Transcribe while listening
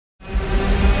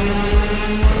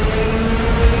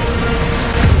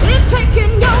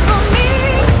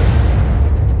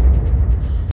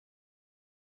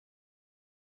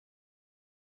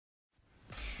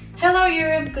Hello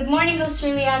Europe, good morning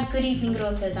Australia, good evening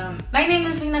Rotterdam. My name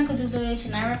is Lina Kuduzović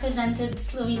and I represented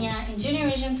Slovenia in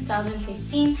Eurovision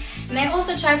 2015 and I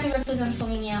also tried to represent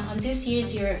Slovenia on this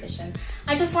year's Eurovision.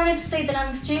 I just wanted to say that I'm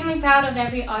extremely proud of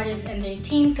every artist and their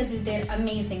team because they did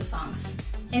amazing songs.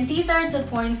 And these are the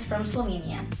points from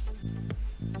Slovenia.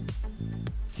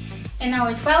 And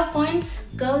our 12 points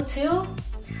go to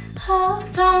Oh,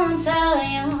 don't tell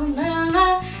your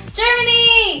mama,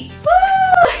 Germany!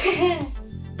 Woo!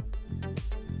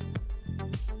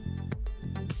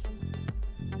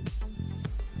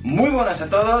 Muy buenas a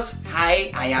todos.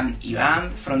 Hi, I am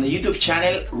Ivan from the YouTube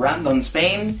channel Random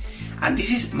Spain, and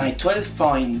this is my 12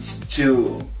 points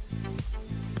to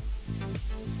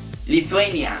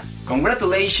Lithuania.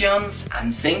 Congratulations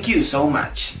and thank you so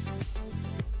much.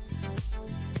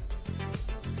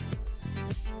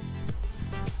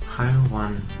 Hi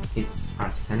everyone, it's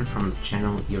Arsen from the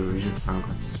channel Eurovision Song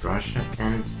Contest Russia,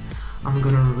 and I'm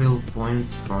gonna reveal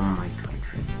points from my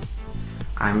country.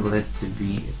 I'm glad to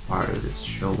be a part of this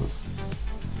show.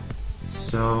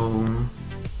 So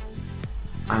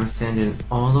I'm sending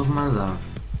all of my love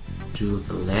to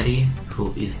the lady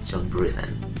who is still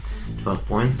breathing. 12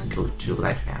 points go to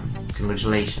Latvia.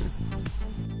 Congratulations.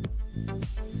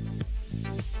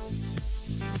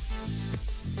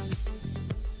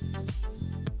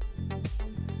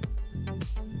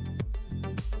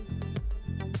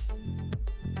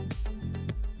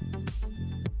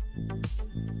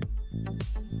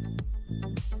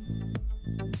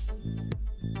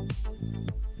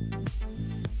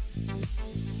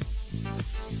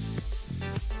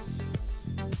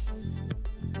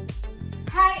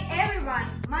 Hi everyone,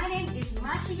 my name is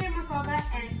Ermakova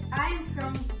and I'm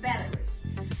from Belarus.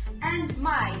 And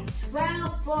my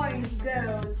 12 points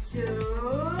go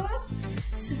to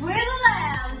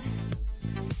Switzerland!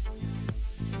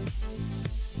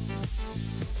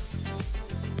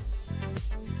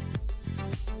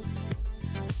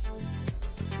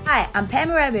 Hi, I'm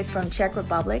Pam Rabbit from Czech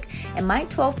Republic and my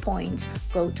 12 points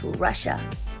go to Russia.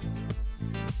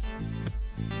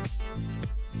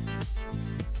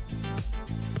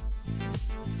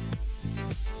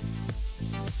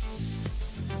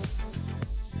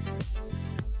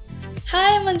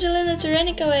 Hi, I'm Angelina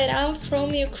Terenikova and I'm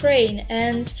from Ukraine,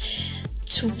 and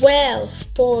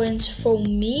 12 points from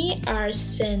me are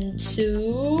sent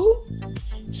to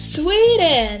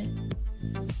Sweden.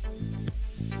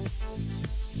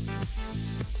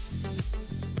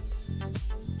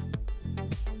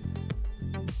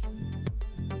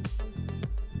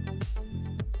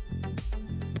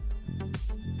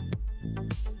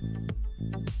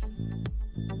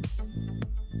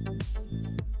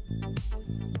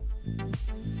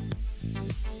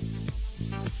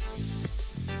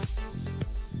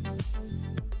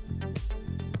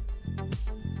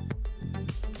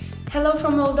 Hello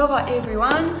from Moldova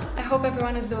everyone, I hope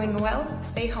everyone is doing well,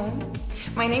 stay home.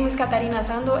 My name is Katarina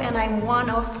Sandu and I'm one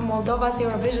of Moldova's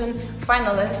Eurovision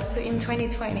finalists in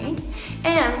 2020.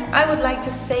 And I would like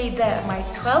to say that my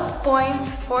 12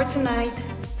 points for tonight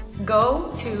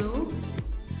go to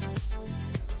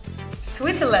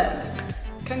Switzerland.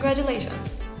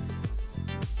 Congratulations!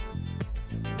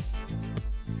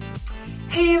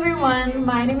 Hey everyone,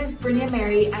 my name is Brynja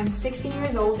Mary, I'm 16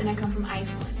 years old and I come from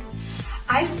Iceland.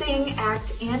 I sing,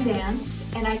 act, and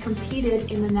dance, and I competed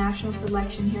in the national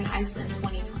selection here in Iceland in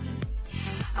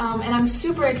 2020. And I'm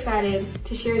super excited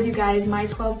to share with you guys my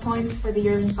 12 points for the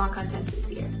Eurovision Song Contest this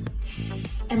year.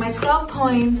 And my 12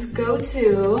 points go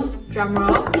to,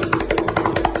 drumroll,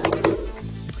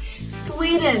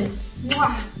 Sweden.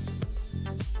 Mwah.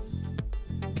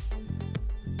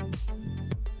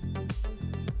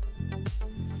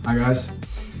 Hi guys,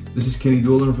 this is Kenny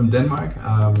Dolan from Denmark.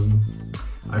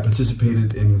 I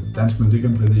participated in Dansk Melodi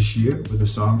Grand Prix this year with the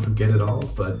song Forget It All,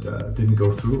 but didn't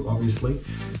go through, obviously.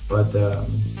 But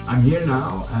I'm here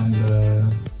now, and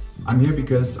I'm here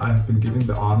because I've been given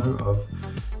the honor of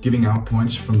giving out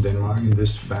points from Denmark in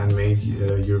this fan-made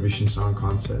Eurovision Song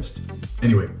Contest.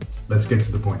 Anyway, let's get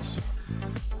to the points.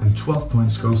 And 12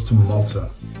 points goes to Malta.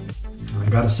 And I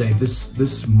gotta say,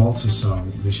 this Malta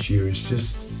song this year is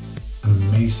just an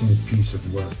amazing piece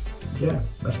of work. Yeah,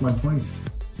 that's my points.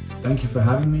 Thank you for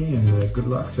having me, and good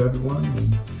luck to everyone,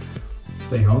 and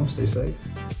stay home, stay safe.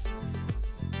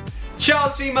 Ciao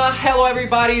Svima, hello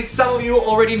everybody. Some of you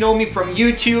already know me from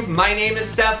YouTube. My name is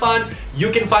Stefan.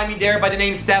 You can find me there by the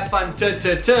name Stefan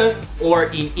or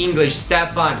in English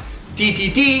Stefan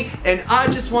TTT. And I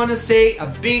just want to say a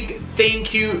big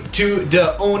thank you to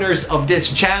the owners of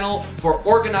this channel for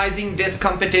organizing this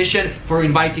competition, for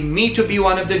inviting me to be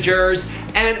one of the jurors,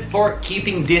 and for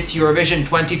keeping this Eurovision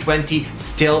 2020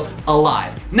 still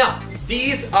alive. Now,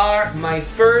 these are my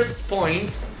first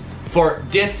points for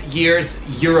this year's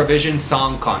Eurovision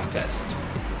Song Contest.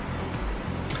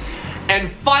 And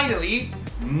finally,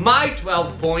 my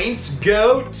 12 points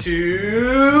go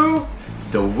to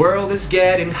The World Is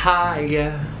Getting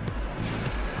Higher.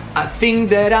 I think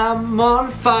that I'm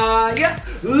on fire.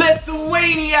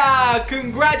 Lithuania!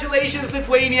 Congratulations,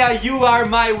 Lithuania, you are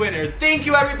my winner. Thank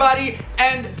you, everybody,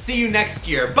 and see you next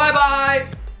year. Bye bye!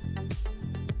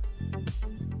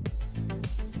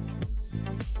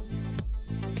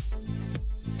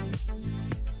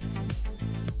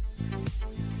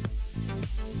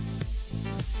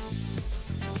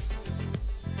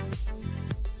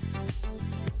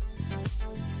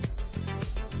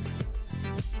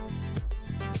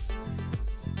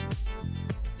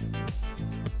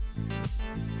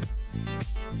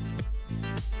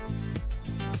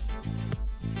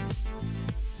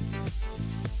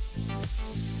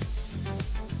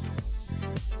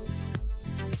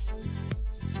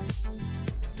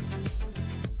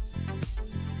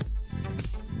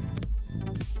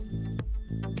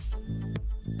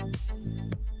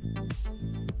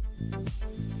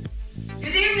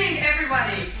 Good evening,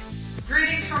 everybody!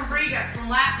 Greetings from Riga, from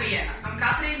Latvia. I'm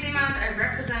Katarina Demand. I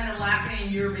represented Latvia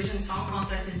in Eurovision Song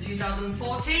Contest in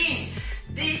 2014.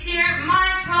 This year,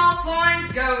 my 12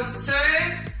 points goes to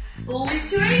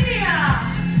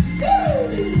Lithuania!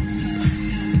 Woo!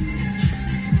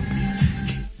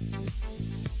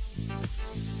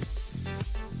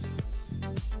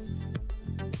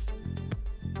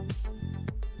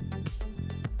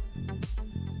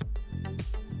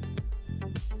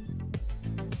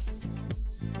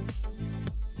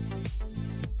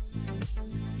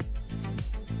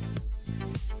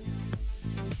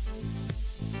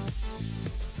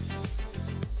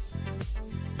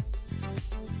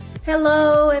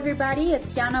 Hello everybody,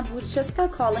 it's Jana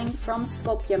Bucheska calling from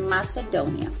Skopje,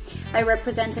 Macedonia. I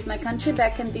represented my country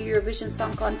back in the Eurovision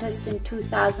Song Contest in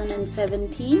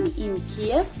 2017 in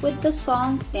Kiev with the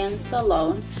song Dance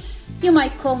Alone. You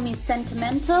might call me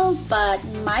sentimental, but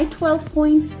my 12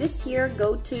 points this year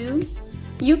go to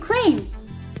Ukraine.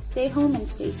 Stay home and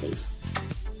stay safe.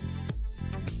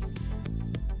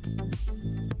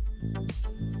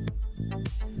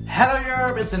 Hello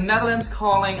Europe, it's the Netherlands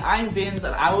calling. I'm Vince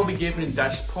and I will be giving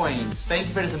Dutch points. Thank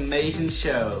you for this amazing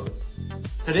show.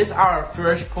 So these are our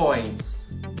first points.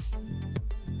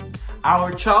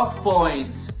 Our 12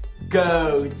 points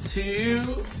go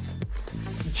to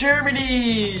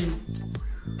Germany.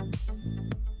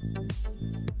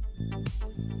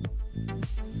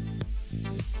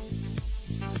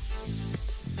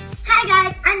 Hi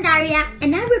guys, I'm Daria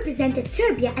and I represented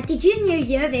Serbia at the Junior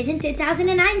Eurovision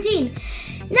 2019.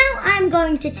 Now I'm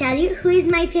going to tell you who is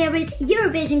my favorite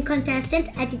Eurovision contestant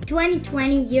at the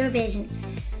 2020 Eurovision.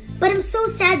 But I'm so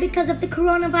sad because of the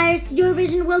coronavirus,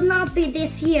 Eurovision will not be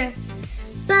this year.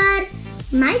 But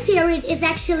my favorite is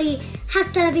actually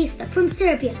Hasta la Vista from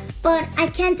Serbia, but I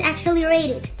can't actually rate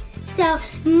it. So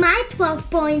my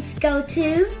 12 points go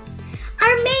to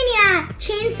Armenia!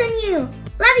 Chains on you!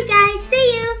 Love you guys,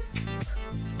 see you!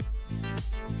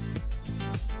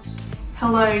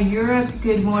 Hello Europe,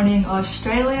 good morning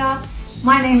Australia.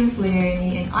 My name is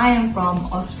Lina and I am from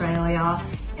Australia,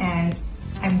 and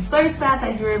I'm so sad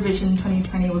that Eurovision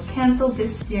 2020 was cancelled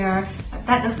this year, but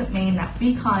that doesn't mean that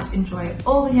we can't enjoy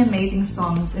all the amazing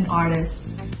songs and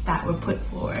artists that were put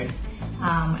forward.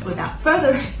 Without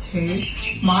further ado,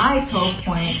 my 12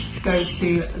 points go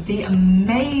to the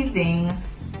amazing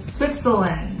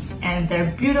Switzerland and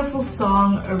their beautiful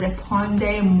song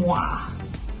Répondez-moi.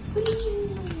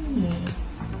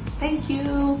 Thank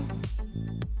you.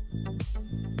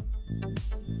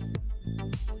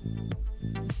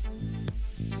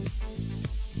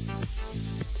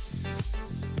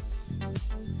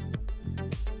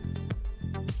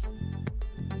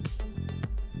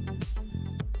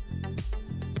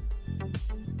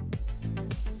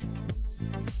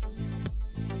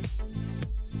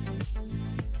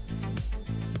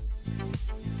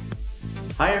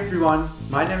 Hi everyone,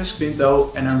 my name is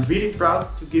Quinto and I'm really proud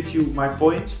to give you my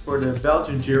points for the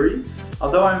Belgian jury.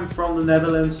 Although I'm from the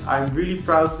Netherlands, I'm really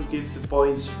proud to give the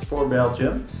points for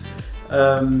Belgium.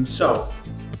 So,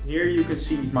 here you can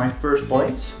see my first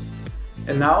points.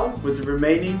 And now with the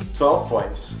remaining 12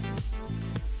 points.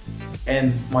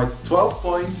 And my 12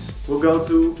 points will go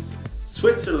to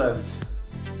Switzerland.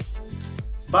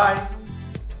 Bye!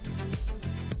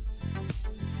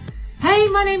 Hey,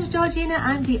 my name's Georgina,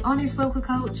 I'm the Honest Vocal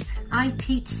Coach, I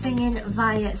teach singing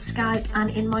via Skype, and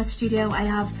in my studio I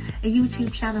have a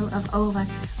YouTube channel of over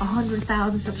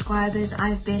 100,000 subscribers.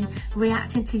 I've been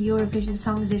reacting to Eurovision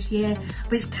songs this year,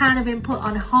 but it's kind of been put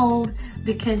on hold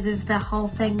because of the whole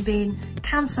thing being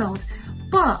cancelled.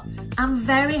 But I'm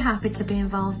very happy to be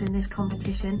involved in this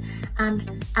competition,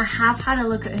 and I have had a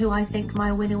look at who I think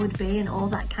my winner would be and all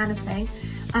that kind of thing.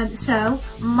 So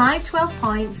my 12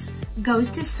 points goes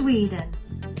to Sweden.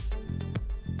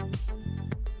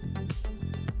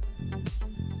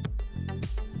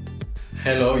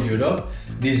 Hello Europe,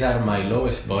 these are my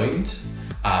lowest points,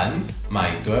 and my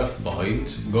 12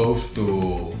 points goes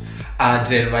to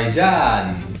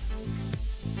Azerbaijan.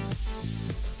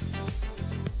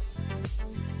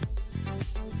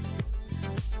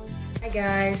 Hi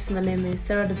guys, my name is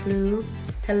Sarah the Blue.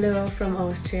 Hello from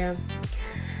Austria.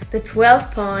 The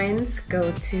 12 points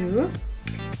go to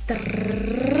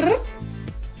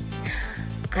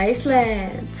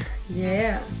Iceland.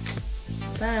 Yeah.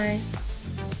 Bye.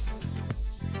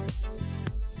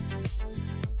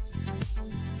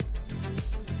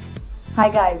 Hi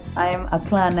guys, I'm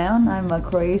Akla Neon. I'm a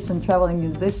Croatian traveling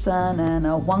musician and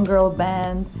a one-girl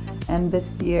band, and this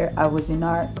year I was in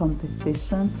our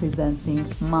competition presenting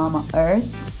Mama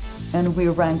Earth, and we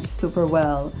ranked super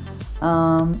well.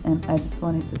 And I just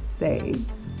wanted to say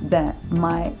that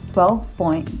my 12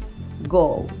 points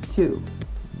go to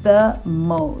the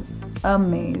most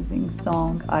amazing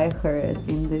song I heard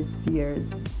in this year's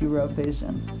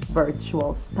Eurovision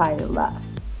virtual style,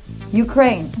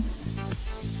 Ukraine.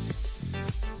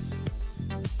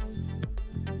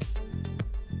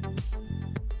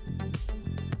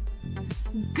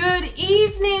 Good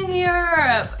evening,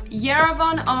 Europe!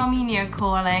 Yerevan, Armenia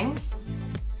calling.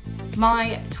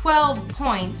 My 12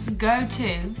 points go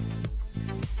to...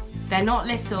 They're not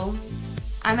little,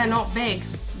 and they're not big.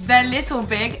 They're little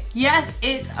big. Yes,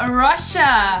 it's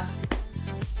Russia!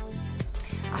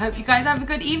 I hope you guys have a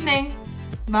good evening.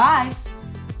 Bye!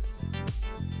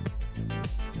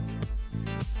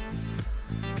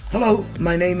 Hello,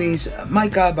 my name is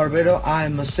Micah Barbero.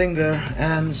 I'm a singer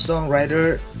and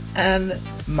songwriter, and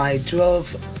my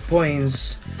 12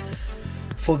 points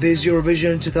for this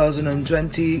Eurovision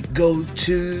 2020 go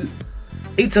to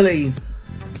Italy.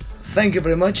 Thank you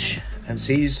very much, and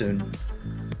see you soon.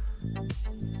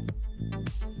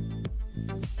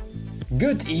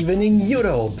 Good evening,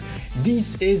 Europe.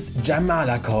 This is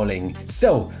Jamala calling.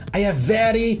 So, I have a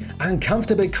very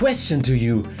uncomfortable question to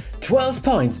you. 12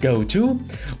 points go to...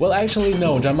 Well, actually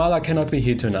no, Jamala cannot be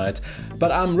here tonight.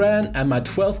 But I'm Ran, and my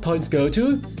 12 points go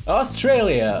to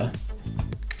Australia.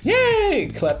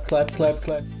 Yay! Clap, clap, clap,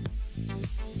 clap.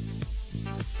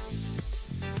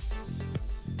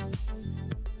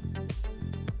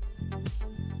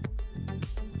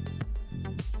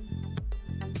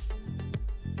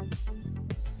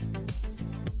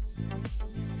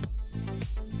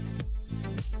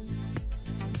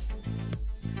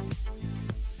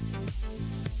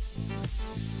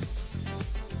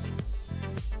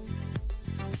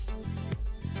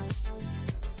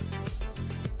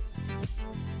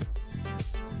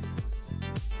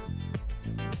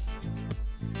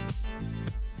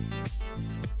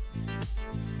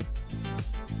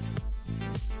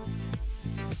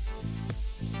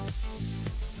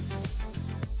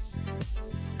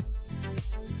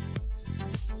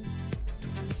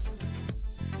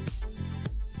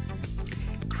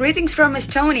 Greetings from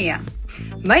Estonia.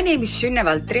 My name is Sunne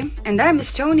Valtri, and I'm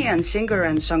Estonian singer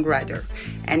and songwriter.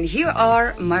 And here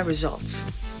are my results.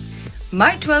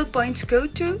 My 12 points go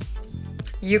to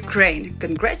Ukraine.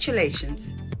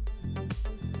 Congratulations.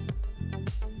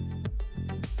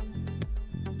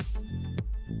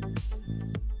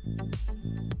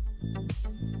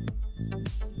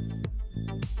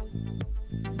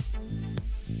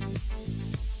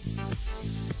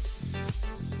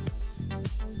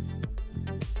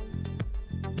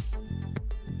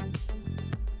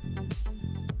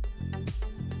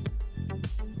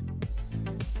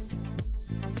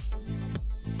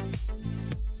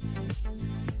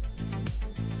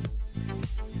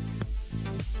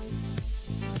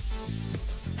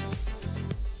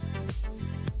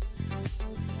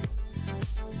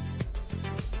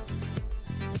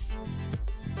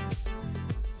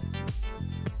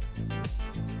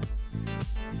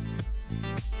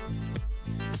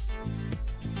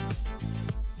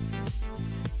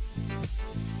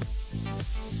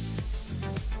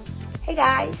 Hey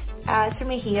guys,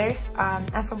 Sumi here. I'm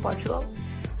from Portugal.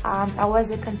 I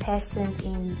was a contestant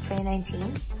in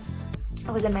 2019.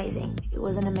 It was amazing. It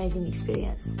was an amazing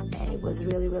experience, and it was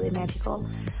really, really magical.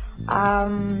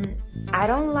 I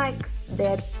don't like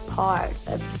that part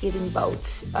of giving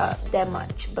votes that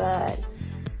much, but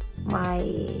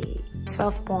my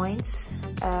 12 points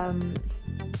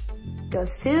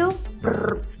goes to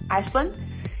Iceland.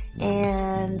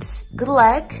 And good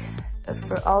luck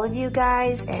for all of you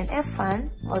guys, and have fun,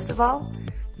 most of all.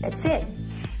 That's it.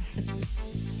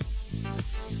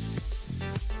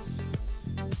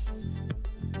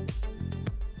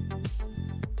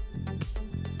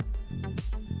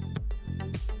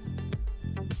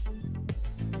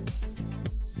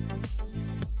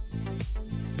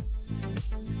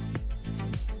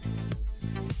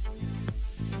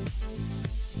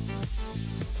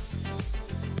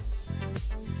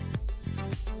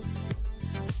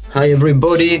 Hi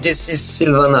everybody, this is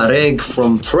Sylvain Areg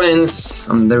from France.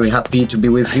 I'm very happy to be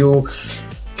with you.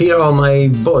 Here are my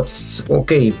votes.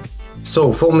 Okay,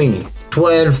 so for me,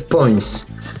 12 points.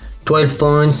 12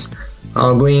 points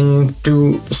are going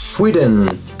to Sweden.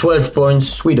 12 points,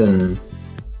 Sweden.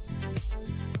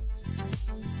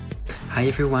 Hi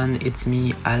everyone, it's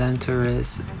me, Alan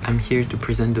Torres. I'm here to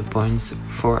present the points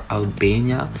for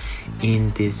Albania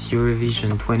in this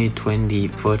Eurovision 2020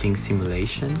 voting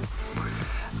simulation.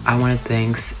 I want to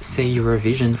thank Say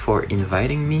Eurovision for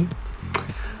inviting me.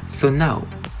 So now,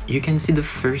 you can see the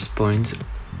first points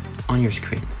on your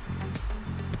screen.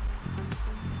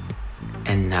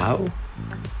 And now,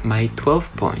 my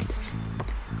 12 points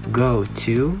go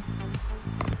to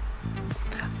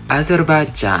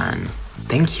Azerbaijan.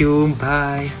 Thank you,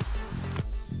 bye.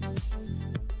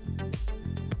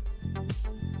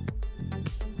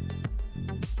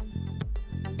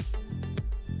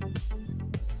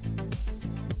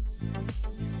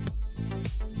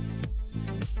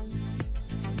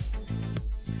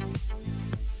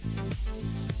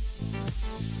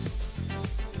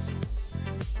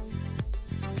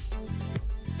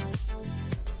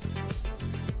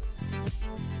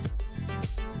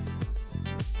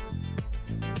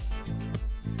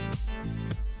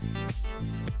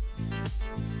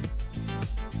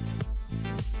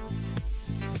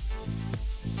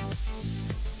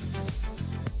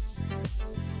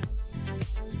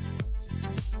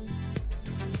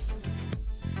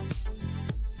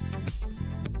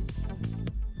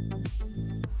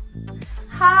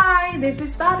 Hi, this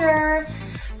is Daughter.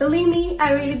 Believe me,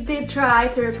 I really did try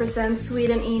to represent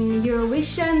Sweden in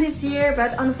Eurovision this year,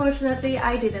 but unfortunately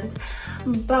I didn't.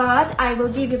 But I will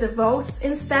give you the votes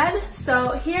instead.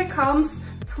 So here comes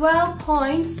 12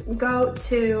 points go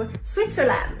to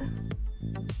Switzerland.